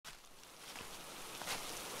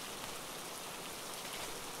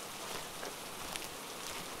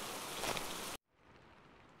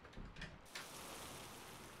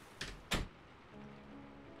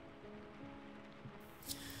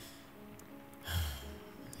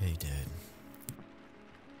Hey, Dad.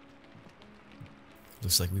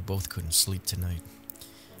 Looks like we both couldn't sleep tonight.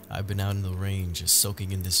 I've been out in the rain just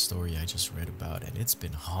soaking in this story I just read about, and it's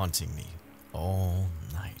been haunting me all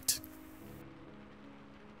night.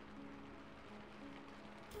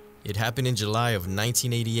 It happened in July of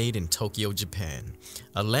 1988 in Tokyo, Japan.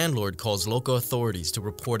 A landlord calls local authorities to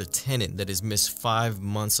report a tenant that has missed 5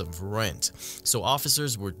 months of rent. So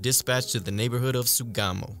officers were dispatched to the neighborhood of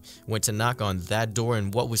Sugamo, went to knock on that door,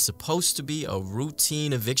 and what was supposed to be a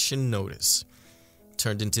routine eviction notice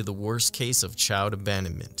turned into the worst case of child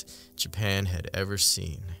abandonment Japan had ever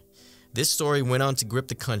seen. This story went on to grip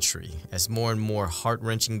the country as more and more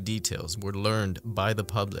heart-wrenching details were learned by the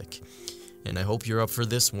public. And I hope you're up for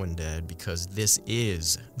this one, Dad, because this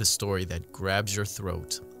is the story that grabs your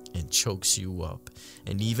throat and chokes you up.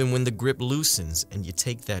 And even when the grip loosens and you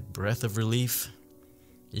take that breath of relief,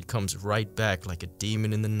 it comes right back like a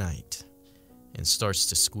demon in the night and starts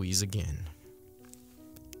to squeeze again.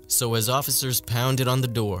 So as officers pounded on the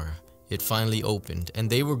door, it finally opened, and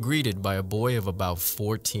they were greeted by a boy of about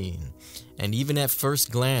 14. And even at first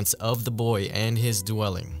glance of the boy and his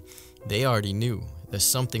dwelling, they already knew that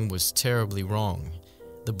something was terribly wrong.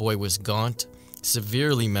 The boy was gaunt,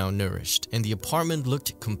 severely malnourished, and the apartment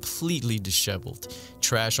looked completely disheveled.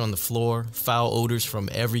 Trash on the floor, foul odors from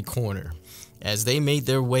every corner. As they made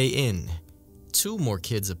their way in, 2 more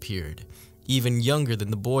kids appeared, even younger than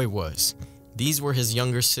the boy was. These were his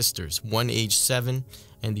younger sisters, one aged 7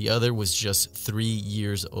 and the other was just 3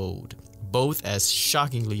 years old, both as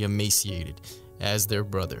shockingly emaciated as their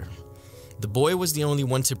brother. The boy was the only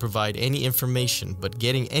one to provide any information, but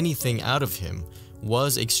getting anything out of him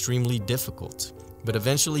was extremely difficult. But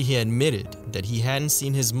eventually he admitted that he hadn't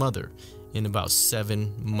seen his mother in about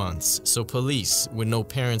 7 months. So police, with no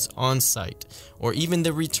parents on site or even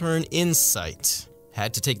the return in sight,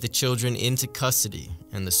 had to take the children into custody,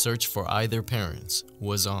 and the search for either parents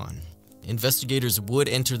was on. Investigators would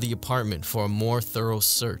enter the apartment for a more thorough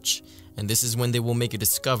search, and this is when they will make a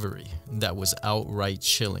discovery that was outright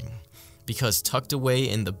chilling. Because tucked away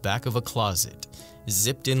in the back of a closet,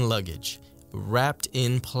 zipped in luggage, wrapped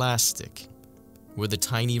in plastic, were the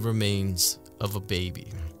tiny remains of a baby.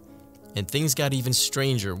 And things got even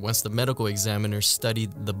stranger once the medical examiner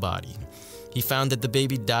studied the body. He found that the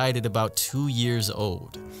baby died at about 2 years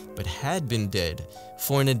old, but had been dead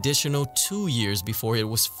for an additional 2 years before it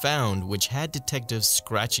was found, which had detectives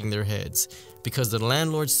scratching their heads, because the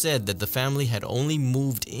landlord said that the family had only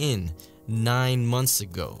moved in 9 months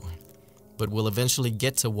ago. But we'll eventually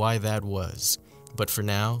get to why that was. But for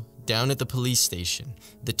now, down at the police station,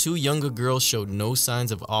 the 2 younger girls showed no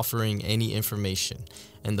signs of offering any information,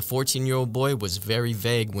 and the 14-year-old boy was very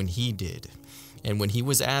vague when he did. And when he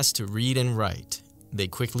was asked to read and write, they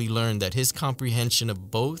quickly learned that his comprehension of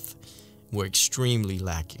both were extremely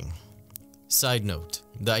lacking. Side note,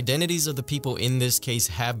 the identities of the people in this case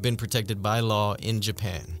have been protected by law in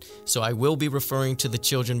Japan, so I will be referring to the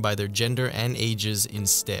children by their gender and ages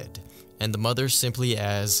instead, and the mother simply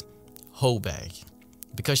as Hobag,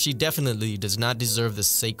 because she definitely does not deserve the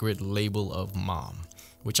sacred label of mom,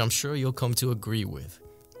 which I'm sure you'll come to agree with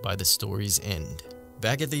by the story's end.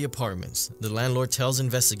 Back at the apartments, the landlord tells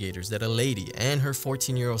investigators that a lady and her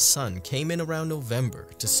 14-year-old son came in around November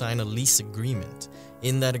to sign a lease agreement.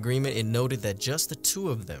 In that agreement, it noted that just the 2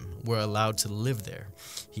 of them were allowed to live there.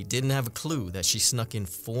 He didn't have a clue that she snuck in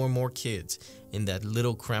 4 more kids in that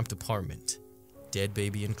little cramped apartment, dead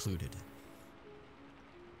baby included.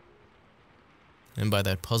 And by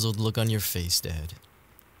that puzzled look on your face, Dad,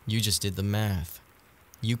 you just did the math.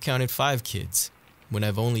 You counted 5 kids when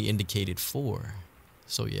I've only indicated 4.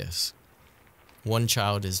 So yes, 1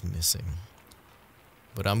 child is missing.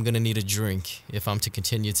 But I'm gonna need a drink if I'm to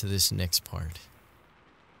continue to this next part.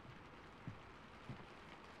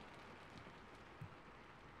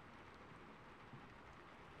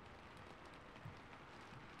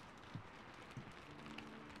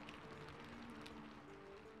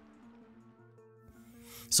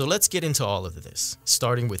 So let's get into all of this,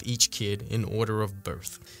 starting with each kid in order of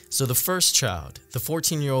birth. So the first child, the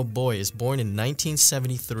 14-year-old boy, is born in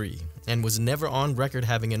 1973 and was never on record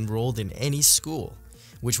having enrolled in any school,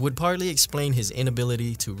 which would partly explain his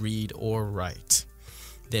inability to read or write.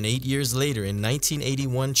 Then 8 years later, in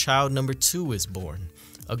 1981, child number 2 is born,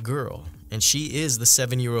 a girl, and she is the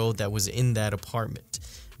 7-year-old that was in that apartment.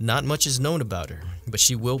 Not much is known about her, but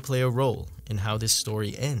she will play a role in how this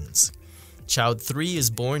story ends. Child 3 is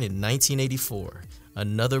born in 1984,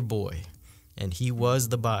 another boy, and he was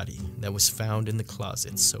the body that was found in the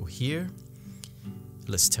closet. So here,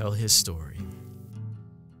 let's tell his story.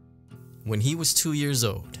 When he was 2 years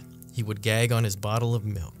old, he would gag on his bottle of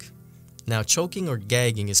milk. Now, choking or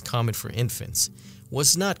gagging is common for infants.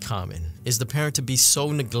 What's not common is the parent to be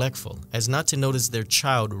so neglectful as not to notice their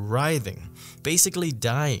child writhing, basically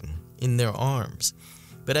dying, in their arms.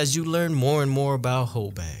 But as you learn more and more about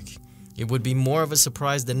Hobag, it would be more of a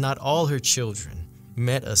surprise that not all her children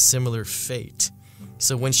met a similar fate.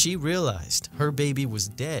 So when she realized her baby was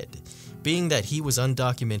dead, being that he was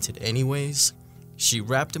undocumented anyways, she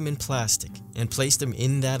wrapped him in plastic and placed him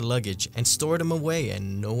in that luggage and stored him away,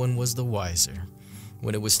 and no one was the wiser.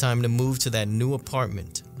 When it was time to move to that new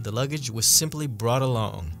apartment, the luggage was simply brought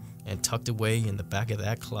along and tucked away in the back of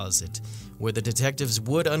that closet, where the detectives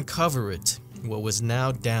would uncover it, what was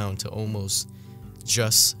now down to almost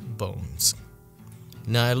just bones.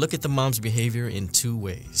 Now, I look at the mom's behavior in two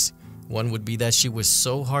ways. One would be that she was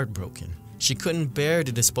so heartbroken. She couldn't bear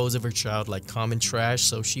to dispose of her child like common trash,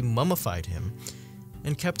 so she mummified him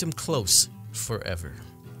and kept him close forever.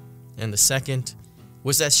 And the second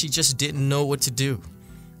was that she just didn't know what to do.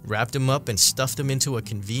 Wrapped him up and stuffed him into a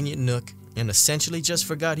convenient nook and essentially just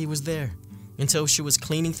forgot he was there until she was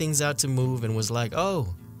cleaning things out to move and was like,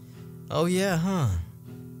 oh yeah, huh?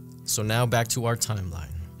 So now back to our timeline.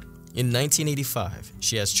 In 1985,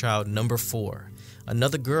 she has child number 4,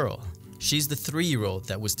 another girl. She's the 3-year-old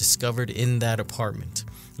that was discovered in that apartment.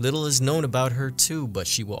 Little is known about her too, but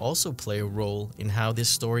she will also play a role in how this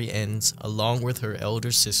story ends, along with her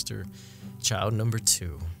elder sister, child number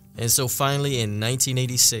 2. And so finally in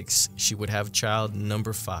 1986, she would have child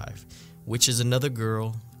number 5, which is another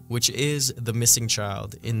girl, which is the missing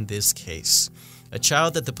child in this case. A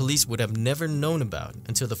child that the police would have never known about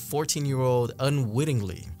until the 14-year-old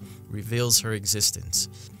unwittingly reveals her existence.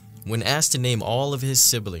 When asked to name all of his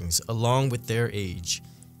siblings along with their age,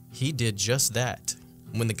 he did just that.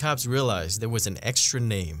 When the cops realized there was an extra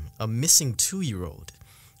name, a missing 2-year-old,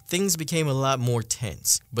 things became a lot more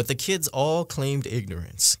tense, but the kids all claimed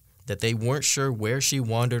ignorance, that they weren't sure where she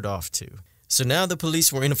wandered off to. So now the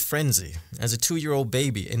police were in a frenzy, as a 2-year-old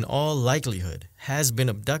baby, in all likelihood, has been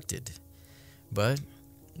abducted. But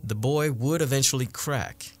the boy would eventually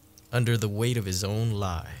crack under the weight of his own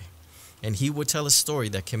lie, and he would tell a story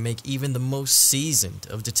that can make even the most seasoned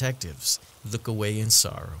of detectives look away in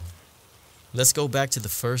sorrow. Let's go back to the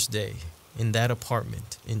first day in that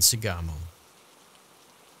apartment in Sugamo.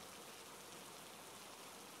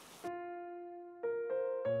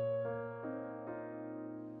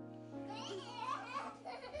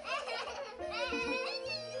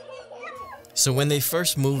 So when they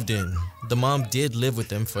first moved in, the mom did live with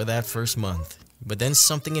them for that first month. But then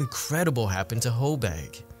something incredible happened to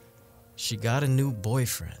Hobag. She got a new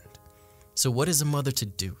boyfriend. So what is a mother to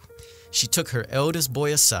do? She took her eldest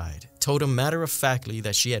boy aside, told him matter-of-factly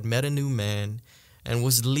that she had met a new man and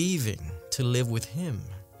was leaving to live with him.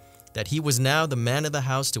 That he was now the man of the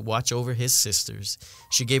house to watch over his sisters.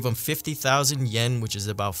 She gave him 50,000 yen, which is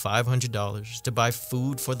about $500, to buy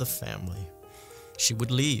food for the family. She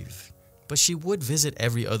would leave, but she would visit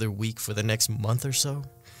every other week for the next month or so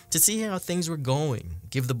to see how things were going,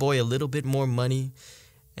 give the boy a little bit more money,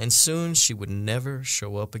 and soon she would never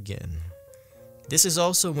show up again. This is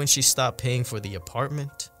also when she stopped paying for the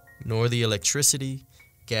apartment, nor the electricity,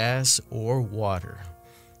 gas, or water.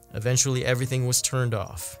 Eventually everything was turned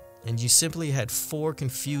off, and you simply had 4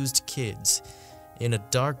 confused kids in a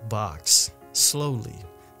dark box, slowly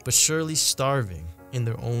but surely starving in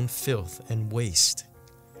their own filth and waste.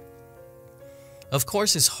 Of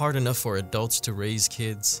course, it's hard enough for adults to raise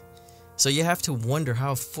kids, so you have to wonder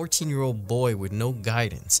how a 14-year-old boy with no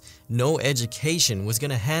guidance, no education was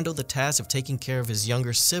going to handle the task of taking care of his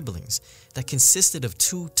younger siblings that consisted of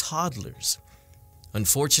 2 toddlers.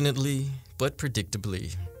 Unfortunately, but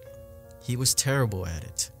predictably, he was terrible at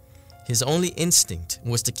it. His only instinct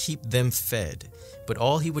was to keep them fed, but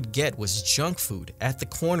all he would get was junk food at the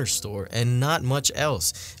corner store and not much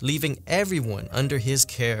else, leaving everyone under his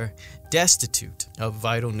care destitute of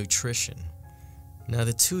vital nutrition. Now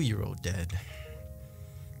the 2-year-old dead.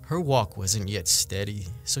 Her walk wasn't yet steady,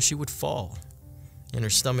 so she would fall, and her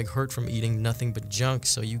stomach hurt from eating nothing but junk,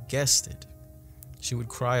 so you guessed it. She would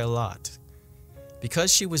cry a lot.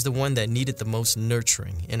 Because she was the one that needed the most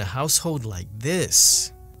nurturing in a household like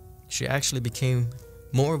this, she actually became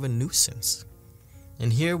more of a nuisance.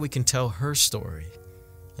 And here we can tell her story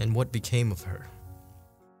and what became of her.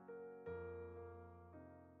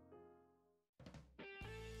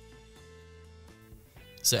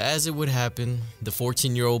 So as it would happen, the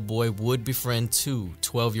 14-year-old boy would befriend 2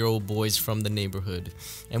 12-year-old boys from the neighborhood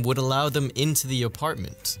and would allow them into the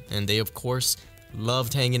apartment. And they, of course,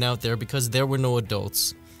 loved hanging out there because there were no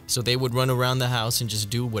adults. So they would run around the house and just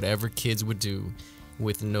do whatever kids would do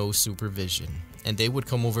with no supervision. and they would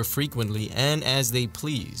come over frequently and as they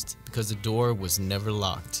pleased because the door was never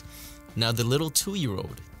locked. Now the little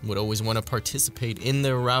 2-year-old would always want to participate in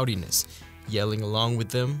their rowdiness, yelling along with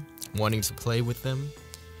them, wanting to play with them.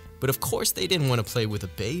 But of course they didn't want to play with a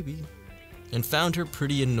baby, and found her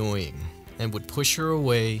pretty annoying and would push her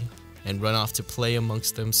away and run off to play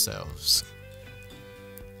amongst themselves.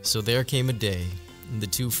 So there came a day, and the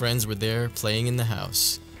two friends were there playing in the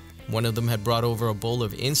house. One of them had brought over a bowl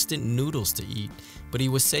of instant noodles to eat, but he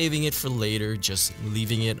was saving it for later, just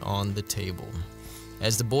leaving it on the table.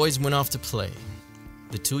 As the boys went off to play,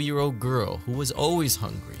 the 2-year-old girl, who was always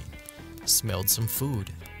hungry, smelled some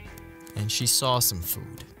food, and she saw some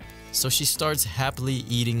food. So she starts happily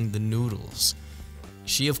eating the noodles.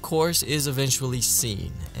 She, of course, is eventually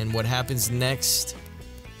seen, and what happens next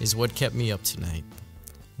is what kept me up tonight,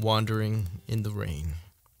 wandering in the rain.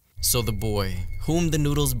 So the boy, whom the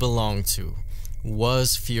noodles belonged to,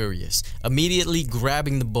 was furious, immediately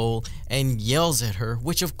grabbing the bowl and yells at her,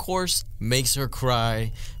 which of course makes her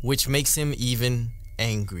cry, which makes him even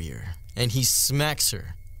angrier, and he smacks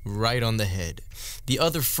her right on the head. The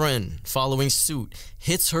other friend, following suit,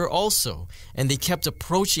 hits her also, and they kept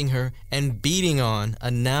approaching her and beating on a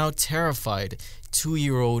now terrified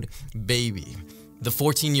 2-year-old baby. The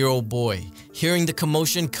 14-year-old boy, hearing the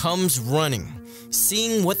commotion, comes running.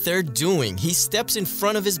 Seeing what they're doing, he steps in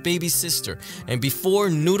front of his baby sister, and before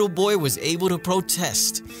Noodle Boy was able to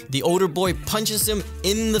protest, the older boy punches him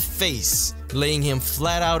in the face, laying him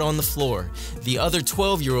flat out on the floor. The other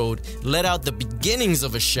 12-year-old let out the beginnings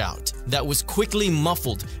of a shout that was quickly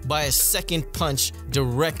muffled by a second punch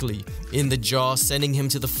directly in the jaw, sending him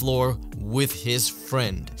to the floor with his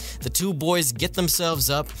friend. The two boys get themselves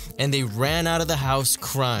up and they ran out of the house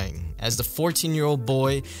crying, as the 14-year-old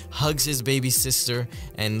boy hugs his baby sister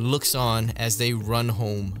and looks on as they run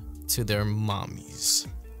home to their mommies.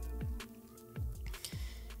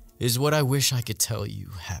 Is what I wish I could tell you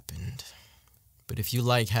happened. But if you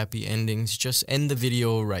like happy endings, just end the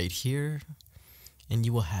video right here and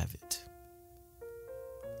you will have it.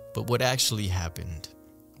 But what actually happened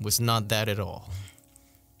was not that at all.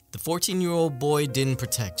 The 14-year-old boy didn't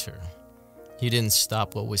protect her. He didn't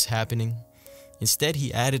stop what was happening. Instead,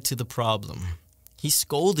 he added to the problem. He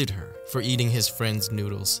scolded her for eating his friend's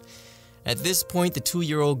noodles. At this point, the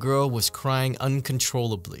 2-year-old girl was crying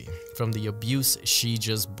uncontrollably from the abuse she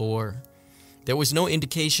just bore. There was no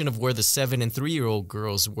indication of where the 7- and 3-year-old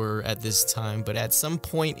girls were at this time, but at some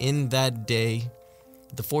point in that day,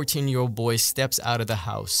 the 14-year-old boy steps out of the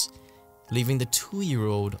house, leaving the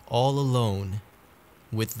 2-year-old all alone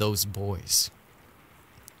with those boys.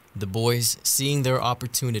 The boys, seeing their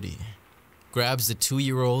opportunity, grabs the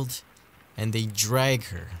 2-year-old and they drag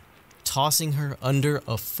her, tossing her under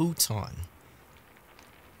a futon,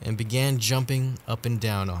 and began jumping up and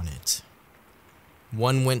down on it.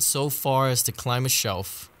 One went so far as to climb a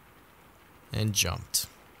shelf and jumped.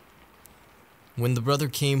 When the brother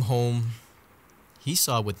came home, he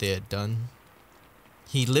saw what they had done.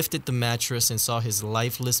 He lifted the mattress and saw his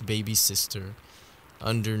lifeless baby sister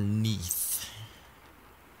underneath.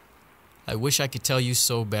 I wish I could tell you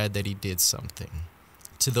so bad that he did something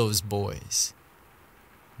to those boys,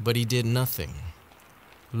 but he did nothing.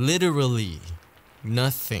 Literally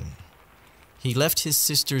nothing. He left his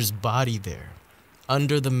sister's body there,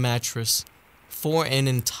 under the mattress, for an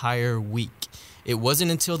entire week. It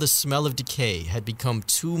wasn't until the smell of decay had become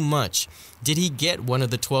too much did he get one of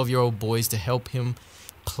the 12-year-old boys to help him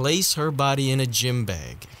place her body in a gym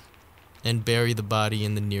bag and bury the body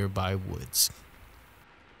in the nearby woods.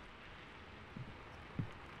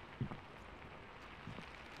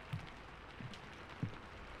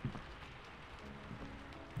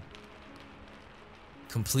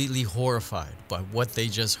 Completely horrified by what they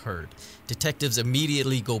just heard, detectives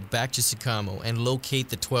immediately go back to Sugamo and locate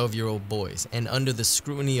the 12-year-old boys, and under the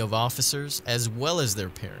scrutiny of officers as well as their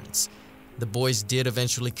parents, the boys did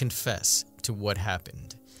eventually confess to what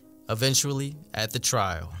happened. Eventually, at the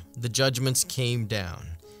trial, the judgments came down.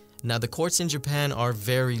 Now, the courts in Japan are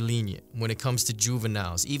very lenient when it comes to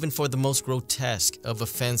juveniles, even for the most grotesque of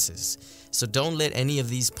offenses, so don't let any of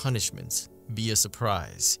these punishments be a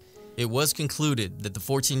surprise. It was concluded that the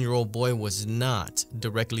 14-year-old boy was not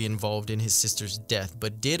directly involved in his sister's death,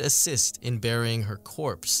 but did assist in burying her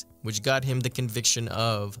corpse, which got him the conviction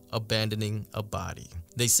of abandoning a body.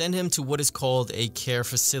 They send him to what is called a care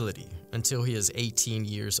facility until he is 18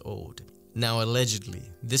 years old. Now, allegedly,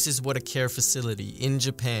 this is what a care facility in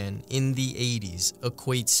Japan in the 80s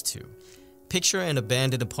equates to. Picture an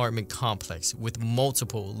abandoned apartment complex with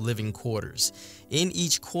multiple living quarters. In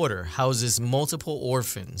each quarter houses multiple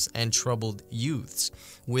orphans and troubled youths,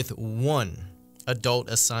 with one adult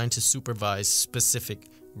assigned to supervise specific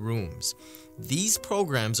rooms. These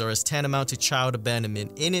programs are as tantamount to child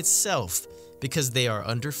abandonment in itself because they are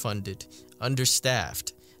underfunded,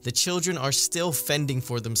 understaffed. The children are still fending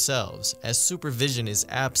for themselves as supervision is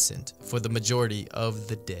absent for the majority of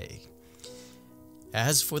the day.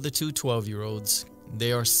 As for the two 12-year-olds,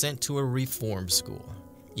 they are sent to a reform school,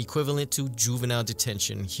 equivalent to juvenile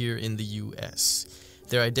detention here in the US.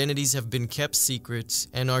 Their identities have been kept secret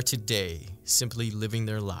and are today simply living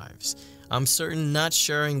their lives. I'm certain not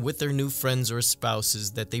sharing with their new friends or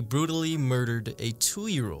spouses that they brutally murdered a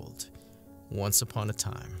 2-year-old once upon a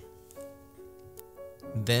time.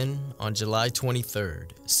 Then, on July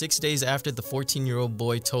 23rd, 6 days after the 14-year-old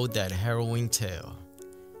boy told that harrowing tale,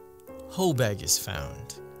 whole bag is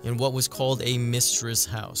found in what was called a mistress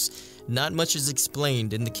house. Not much is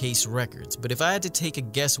explained in the case records, but if I had to take a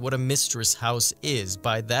guess what a mistress house is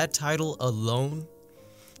by that title alone,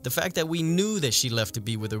 the fact that we knew that she left to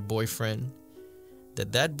be with her boyfriend,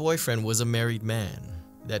 that boyfriend was a married man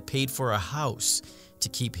that paid for a house to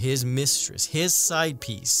keep his mistress, his side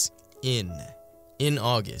piece, in. In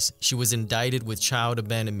August, she was indicted with child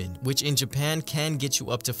abandonment, which in Japan can get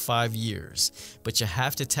you up to 5 years, but you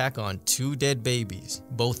have to tack on 2 dead babies,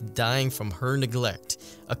 both dying from her neglect,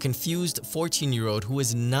 a confused 14-year-old who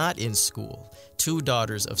is not in school, 2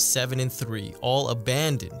 daughters of 7 and 3, all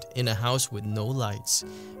abandoned in a house with no lights,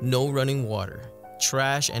 no running water,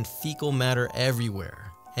 trash and fecal matter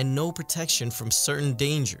everywhere, and no protection from certain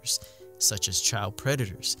dangers, such as child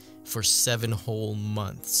predators, for 7 whole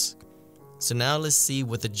months. So now let's see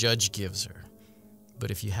what the judge gives her. But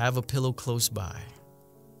if you have a pillow close by,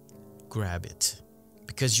 grab it,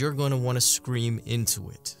 because you're going to want to scream into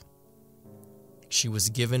it. She was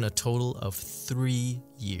given a total of 3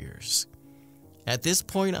 years. At this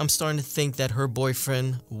point, I'm starting to think that her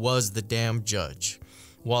boyfriend was the damn judge.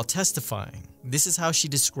 While testifying, this is how she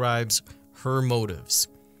describes her motives.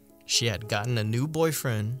 She had gotten a new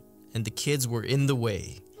boyfriend, and the kids were in the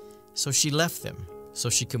way, so she left them so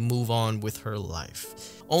she could move on with her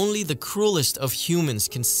life. Only the cruelest of humans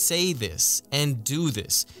can say this and do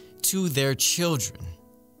this to their children.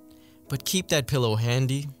 But keep that pillow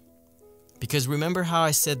handy, because remember how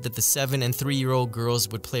I said that the 7 and 3-year-old girls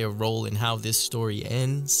would play a role in how this story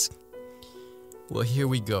ends? Well, here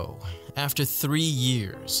we go. After 3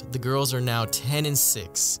 years, the girls are now 10 and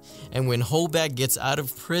 6, and when Hobak gets out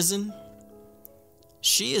of prison,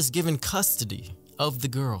 she is given custody of the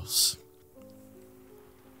girls.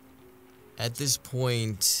 At this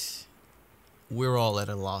point, we're all at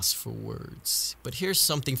a loss for words, but here's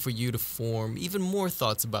something for you to form even more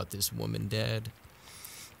thoughts about this woman, Dad.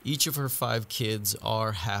 Each of her 5 kids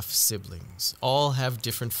are half-siblings, all have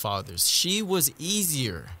different fathers. She was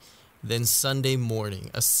easier than Sunday morning,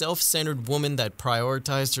 a self-centered woman that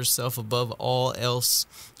prioritized herself above all else,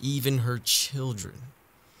 even her children.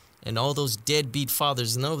 And all those deadbeat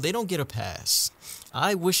fathers, no, they don't get a pass.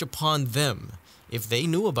 I wish upon them if they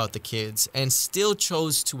knew about the kids and still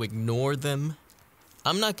chose to ignore them.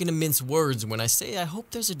 I'm not going to mince words when I say I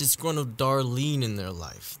hope there's a disgruntled Darlene in their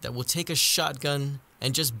life that will take a shotgun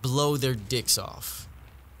and just blow their dicks off.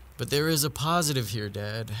 But there is a positive here,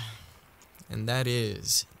 Dad, and that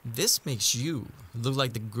is, this makes you look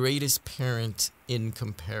like the greatest parent in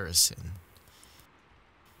comparison.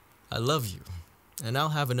 I love you, and I'll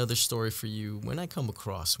have another story for you when I come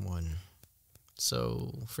across one.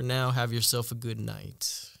 So, for now, have yourself a good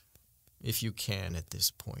night, if you can at this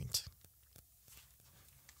point.